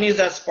 All you need is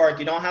that spark.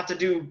 You don't have to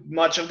do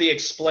much of the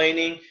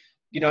explaining.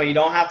 You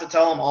don't have to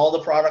tell them all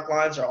the product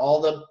lines or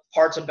all the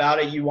parts about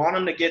it. You want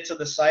them to get to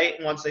the site,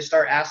 and once they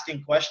start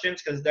asking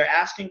questions, because they're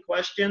asking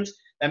questions,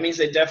 that means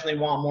they definitely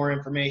want more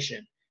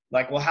information.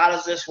 Like, well, how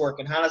does this work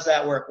and how does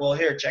that work? Well,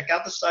 here, check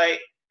out the site.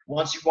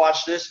 Once you've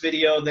watched this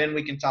video, then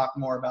we can talk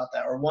more about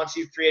that. Or once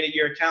you've created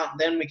your account,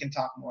 then we can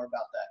talk more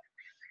about that.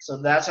 So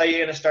that's how you're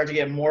going to start to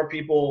get more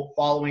people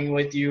following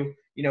with you.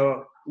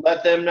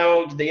 Let them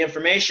know the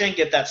information,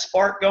 get that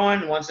spark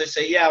going. Once they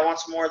say, yeah, I want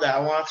some more of that, I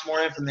want some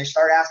more info, and they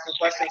start asking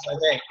questions like,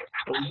 hey,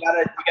 but you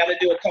gotta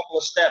do a couple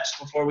of steps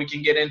before we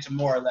can get into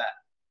more of that.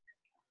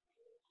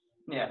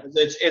 Yeah.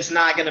 It's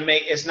not gonna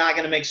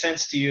make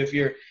sense to you if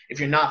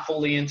you're not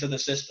fully into the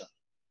system.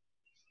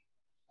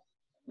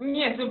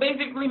 Yeah, so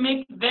basically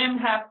make them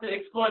have to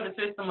explore the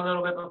system a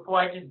little bit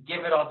before I just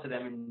give it all to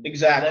them and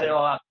Exactly. let it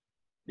all out.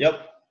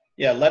 Yep.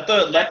 Yeah, let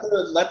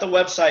the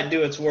website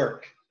do its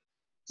work.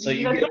 So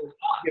you give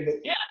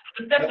it. Yeah,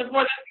 that's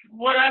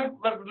what I've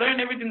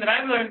learned, everything that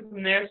I've learned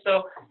from there.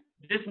 So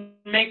just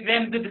make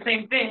them do the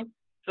same thing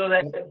so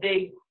that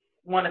they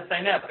want to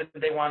sign up, if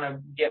they want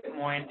to get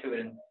more into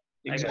it.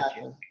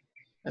 Exactly.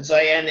 And so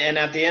and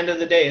at the end of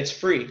the day, it's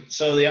free.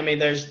 So I mean,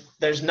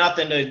 there's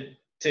nothing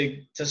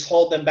to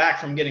hold them back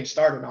from getting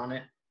started on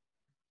it.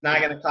 Not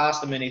going to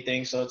cost them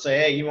anything. So it's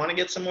hey, you want to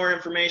get some more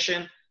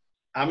information?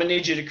 I'm gonna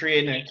need you to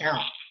create an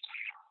account.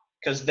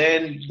 Because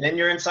then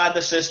you're inside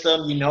the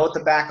system. You know what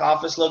the back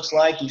office looks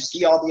like. You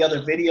see all the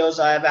other videos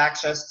I have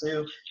access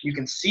to. You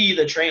can see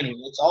the training.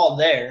 It's all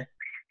there.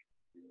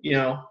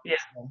 Yeah.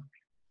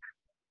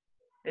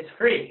 It's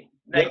free.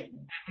 Like,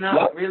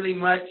 not really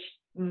much.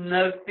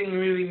 Nothing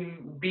really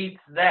beats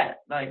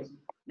that. Like,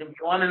 if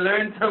you want to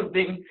learn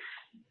something,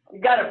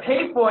 you gotta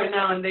pay for it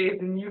nowadays.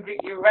 And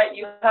you're right.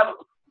 You have a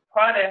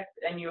product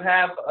and you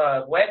have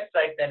a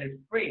website that is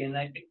free, and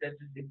I think that's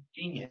just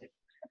genius.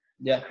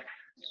 Yeah.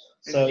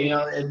 So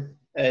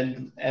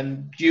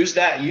and use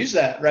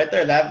that right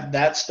there.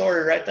 That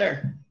story right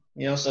there.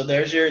 So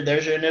there's your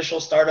initial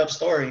startup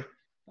story.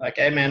 Like,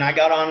 hey man, I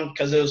got on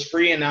because it was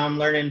free, and now I'm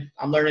learning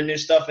new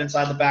stuff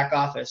inside the back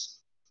office.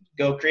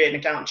 Go create an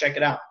account and check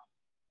it out.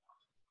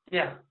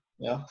 Yeah.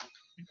 Yeah.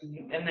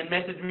 And then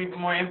message me for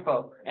more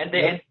info. And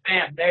then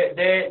bam, there's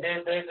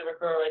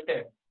a referral right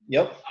there.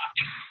 Yep.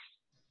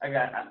 I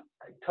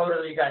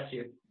totally got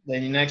you.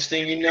 Then the next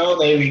thing you know,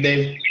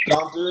 they've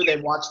gone through,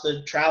 they've watched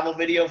the travel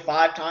video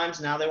 5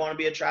 times. Now they want to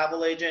be a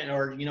travel agent,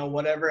 or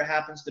whatever it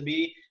happens to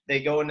be. They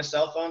go into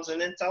cell phones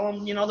and then tell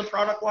them the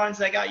product lines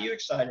that got you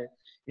excited,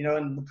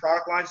 and the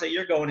product lines that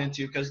you're going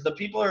into, because the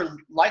people are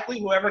likely,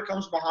 whoever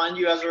comes behind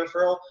you as a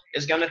referral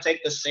is going to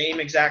take the same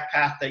exact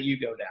path that you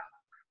go down.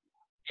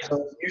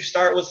 So if you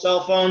start with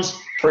cell phones,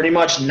 pretty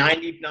much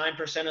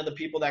 99% of the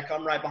people that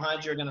come right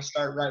behind you are going to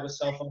start right with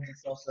cell phones and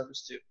cell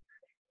service too,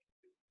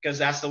 because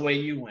that's the way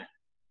you went.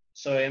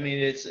 So I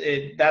mean,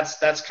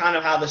 that's kind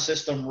of how the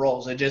system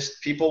rolls.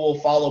 People will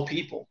follow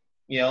people,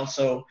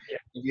 So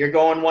if you're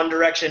going one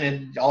direction,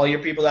 and all your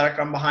people that are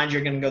coming behind you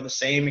are going to go the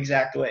same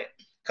exact way.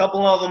 A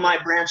couple of them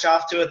might branch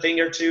off to a thing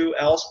or two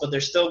else, but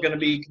they're still going to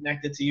be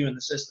connected to you in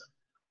the system.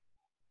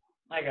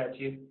 I got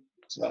you.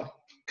 So,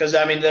 because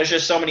I mean, there's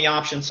just so many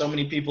options. So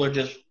many people are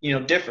just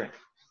different.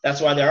 That's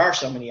why there are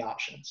so many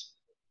options.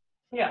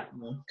 Yeah.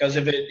 Because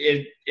if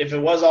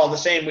it was all the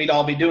same, we'd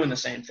all be doing the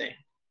same thing.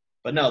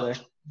 But no,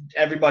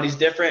 everybody's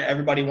different.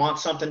 Everybody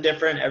wants something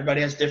different.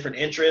 Everybody has different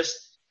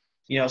interests,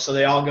 so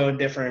they all go in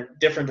different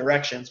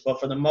directions. But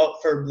for the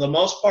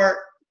most part,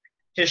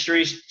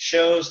 history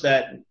shows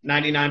that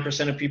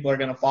 99% of people are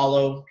going to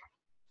follow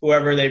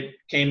whoever they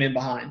came in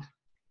behind.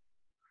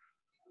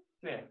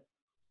 Yeah.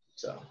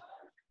 So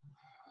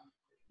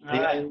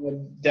right.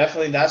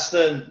 definitely that's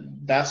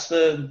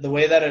the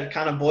way that it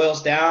kind of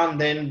boils down.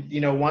 Then,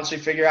 once we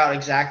figure out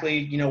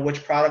exactly,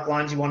 which product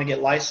lines you want to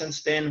get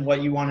licensed in,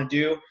 what you want to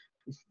do,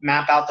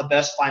 map out the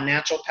best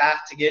financial path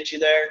to get you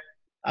there.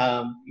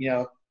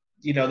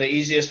 The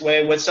easiest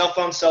way with cell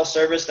phone cell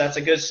service, that's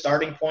a good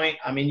starting point.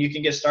 I mean, you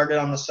can get started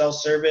on the cell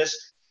service,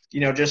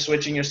 just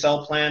switching your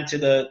cell plan to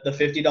the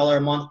 $50 a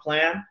month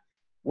plan.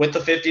 With the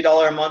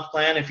 $50 a month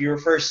plan, if you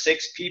refer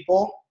 6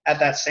 people at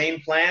that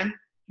same plan,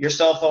 your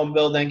cell phone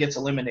bill then gets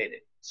eliminated.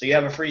 So you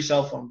have a free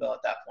cell phone bill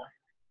at that point.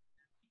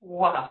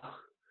 Wow.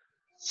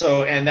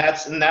 So, and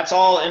that's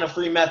all in a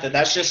free method.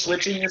 That's just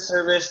switching your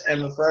service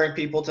and referring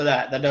people to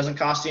that. That doesn't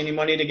cost you any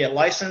money to get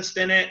licensed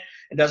in it.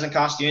 It doesn't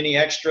cost you any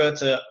extra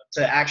to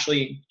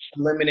actually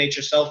eliminate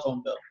your cell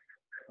phone bill.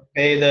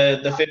 Pay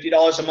the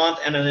 $50 a month,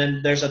 and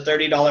then there's a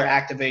 $30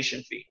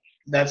 activation fee.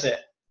 That's it.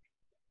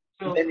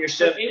 So, then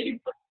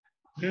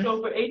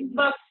so for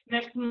 $80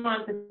 next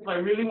month, if I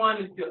really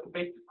wanted to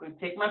basically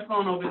take my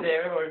phone over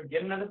there or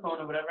get another phone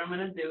or whatever I'm going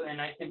to do, and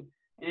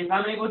if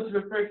I'm able to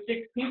refer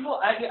 6 people,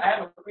 I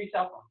have a free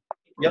cell phone.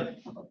 Yep.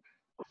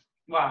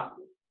 Wow.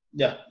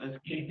 Yeah. That's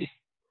crazy.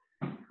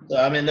 So,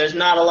 I mean, there's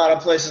not a lot of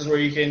places where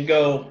you can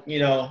go,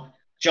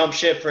 jump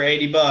ship for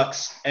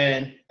 $80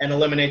 and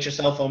eliminate your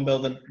cell phone bill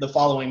the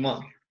following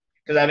month.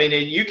 Because I mean,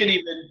 you can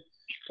even,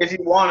 if you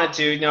wanted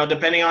to,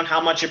 depending on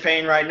how much you're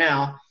paying right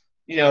now,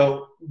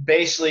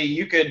 basically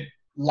you could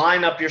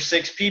line up your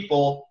 6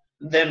 people,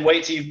 then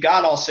wait till you've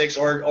got all 6,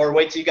 or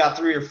wait till you got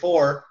 3 or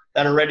 4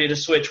 that are ready to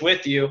switch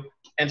with you,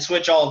 and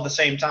switch all at the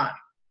same time.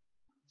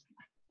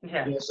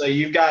 Yeah. So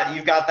you've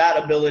got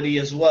that ability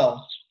as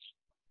well.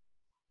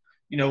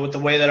 With the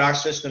way that our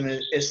system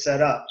is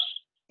set up.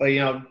 But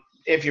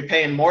if you're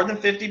paying more than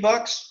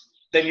 $50,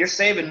 then you're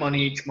saving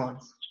money each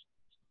month,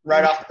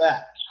 right off the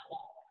bat.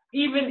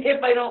 Even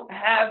if I don't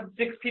have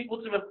 6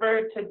 people to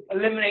refer to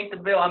eliminate the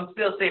bill, I'm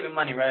still saving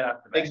money right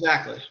off the bat.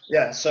 Exactly.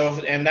 Yeah. So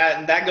and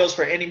that goes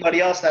for anybody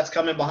else that's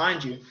coming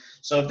behind you.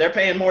 So if they're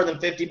paying more than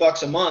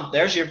 $50 a month,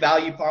 there's your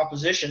value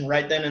proposition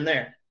right then and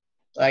there.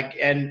 Like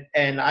and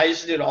I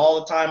used to do it all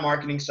the time,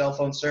 marketing cell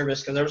phone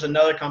service, because there was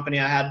another company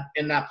I had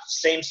in that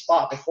same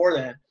spot before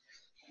then.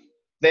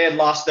 They had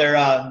lost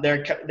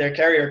their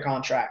carrier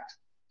contract,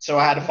 so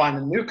I had to find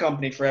a new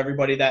company for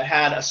everybody that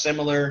had a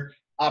similar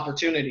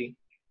opportunity.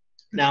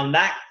 Now, in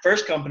that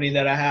first company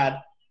that I had,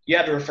 you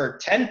had to refer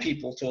 10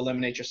 people to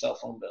eliminate your cell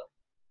phone bill,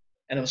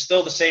 and it was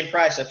still the same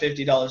price at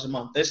 $50 a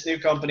month. This new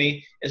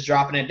company is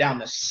dropping it down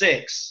to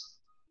 6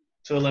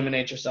 to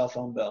eliminate your cell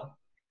phone bill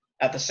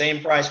at the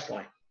same price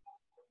point.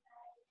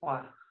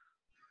 Wow.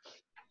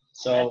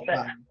 So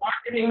that's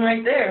marketing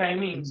right there. I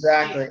mean,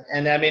 exactly,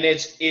 and I mean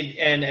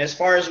and as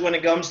far as when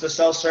it comes to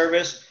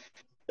self-service,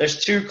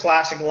 there's 2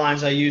 classic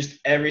lines I used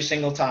every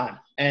single time,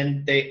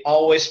 and they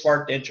always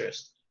sparked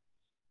interest.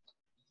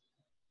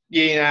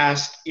 You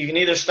can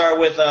either start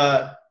with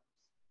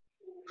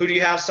who do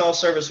you have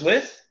self-service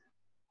with,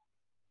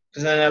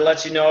 because then that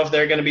lets you know if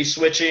they're going to be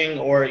switching,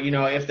 or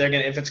if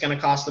it's going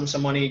to cost them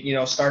some money,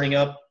 starting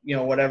up,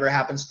 whatever it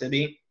happens to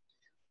be.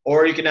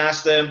 Or you can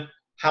ask them,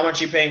 how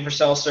much are you paying for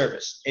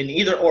self-service? In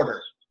either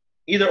order.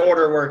 Either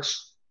order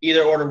works.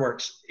 Either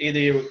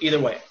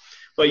way.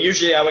 But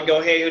usually I would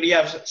go, hey, who do you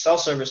have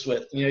self-service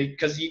with?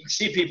 Because you can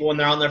see people when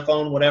they're on their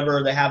phone,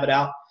 whatever, they have it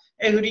out.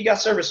 Hey, who do you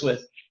got service with?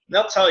 And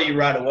they'll tell you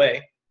right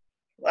away.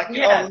 Like,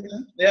 yeah.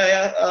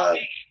 They'll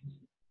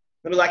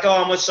be like,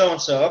 oh, I'm with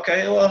so-and-so.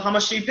 Okay, well, how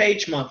much do you pay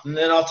each month? And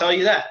then I'll tell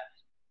you that.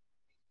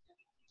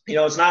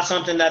 It's not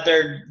something that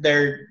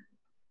they're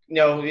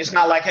it's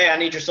not like, hey, I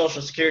need your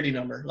social security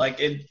number. Like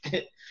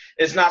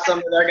it's not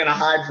something they're going to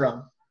hide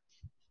from.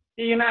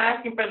 You're not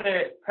asking for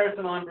their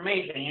personal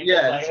information.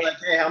 It's like,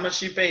 hey, how much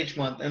do you pay each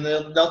month? And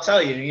they'll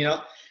tell you,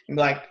 and be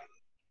like,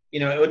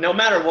 no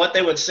matter what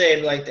they would say,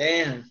 it'd be like,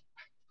 damn,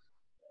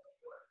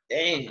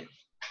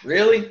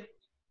 really?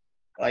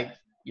 Like,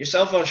 your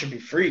cell phone should be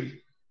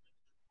free.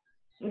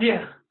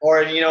 Yeah.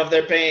 Or, if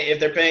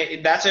they're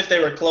paying, that's if they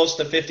were close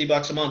to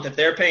 $50 a month. If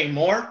they're paying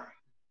more,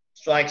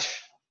 it's like,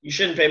 you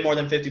shouldn't pay more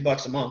than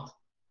 $50 a month.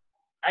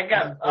 I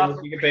got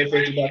you can pay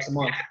 $50 a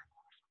month.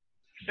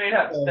 Straight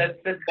up. So that's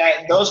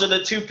those are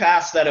the 2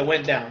 paths that it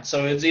went down.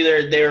 So it's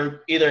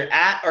they're either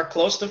at or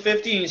close to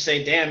 50, and you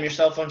say, damn, your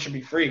cell phone should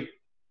be free.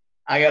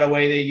 I got a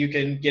way that you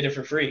can get it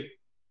for free.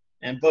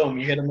 And boom,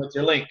 you hit them with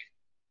your link.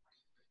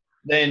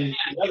 Then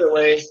the other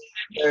ways,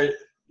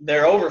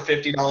 they're over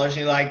 $50, and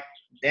you're like,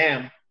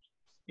 damn,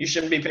 you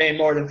shouldn't be paying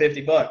more than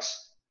 $50.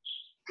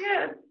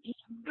 Yeah,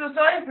 feel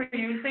sorry for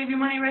you. Save your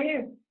money right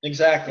here.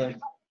 Exactly.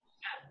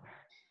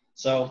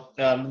 So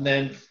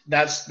then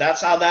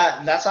that's how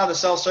the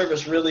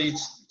self-service really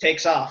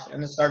takes off,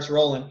 and it starts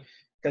rolling,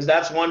 because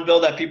that's one bill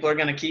that people are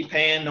going to keep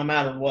paying no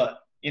matter what.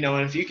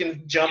 And if you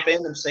can jump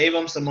in and save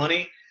them some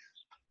money,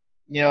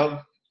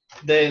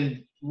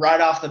 then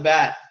right off the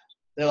bat,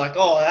 they're like,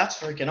 oh, that's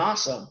freaking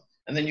awesome.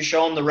 And then you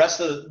show them the rest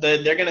of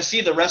they're going to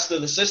see the rest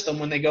of the system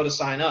when they go to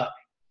sign up.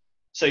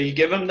 So you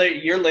give them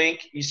your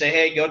link. You say,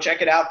 hey, go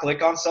check it out.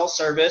 Click on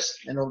self-service,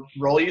 and it'll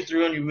roll you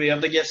through, and you'll be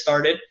able to get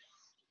started.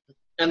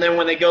 And then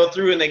when they go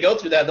through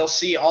that, they'll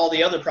see all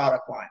the other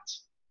product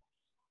lines.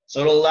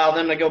 So it'll allow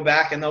them to go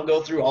back, and they'll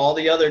go through all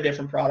the other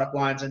different product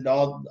lines and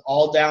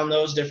all down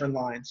those different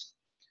lines.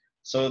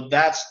 So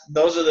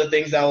those are the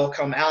things that will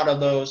come out of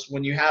those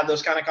when you have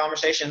those kind of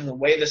conversations. The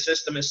way the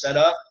system is set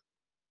up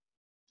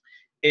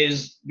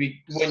is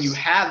when you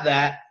have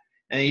that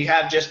and you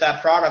have just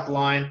that product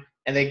line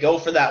and they go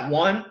for that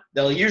one,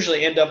 they'll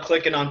usually end up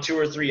clicking on 2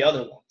 or 3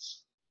 other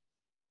ones.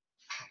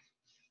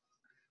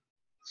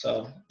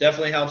 So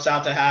definitely helps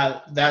out to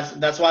have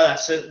that's why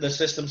the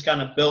system's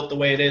kind of built the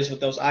way it is,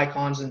 with those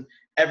icons and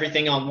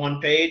everything on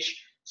one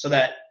page, so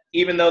that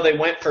even though they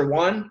went for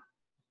one,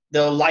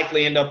 they'll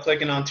likely end up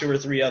clicking on 2 or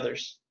 3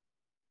 others.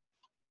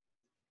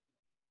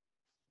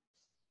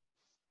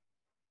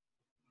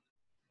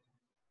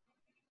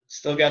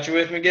 Still got you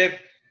with me, Gabe?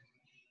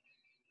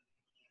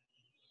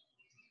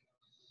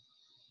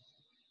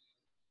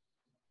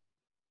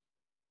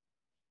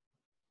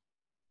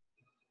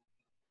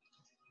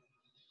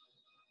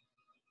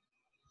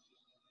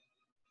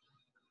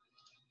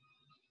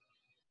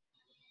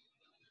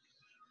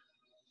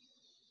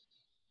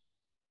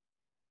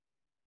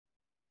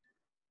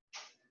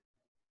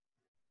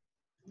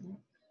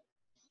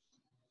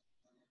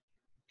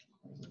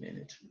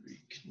 right,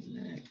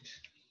 reconnect.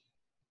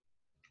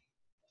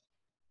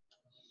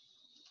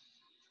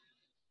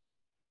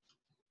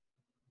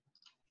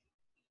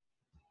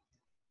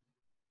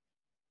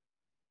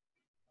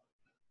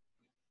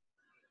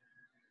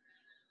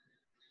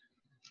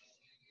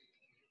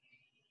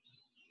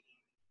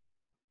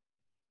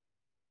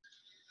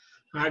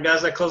 All right,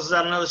 guys, that closes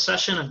out another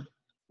session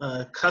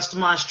of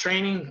customized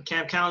training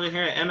camp calendar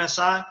here at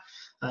MSI.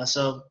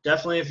 So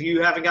definitely, if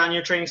you haven't gotten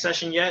your training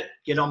session yet,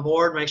 get on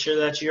board. Make sure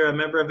that you're a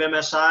member of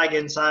MSI.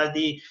 Get inside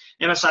the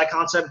MSI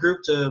Concept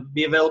group to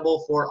be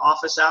available for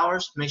office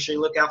hours. Make sure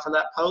you look out for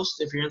that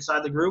post if you're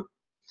inside the group.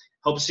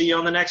 Hope to see you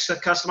on the next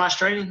customized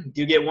training.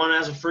 You get one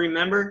as a free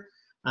member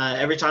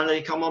every time that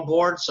you come on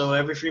board. So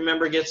every free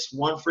member gets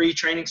one free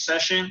training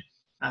session.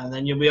 And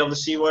then you'll be able to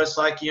see what it's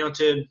like,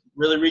 to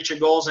really reach your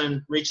goals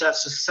and reach that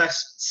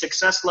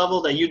success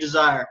level that you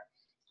desire.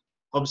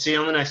 Hope to see you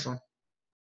on the next one.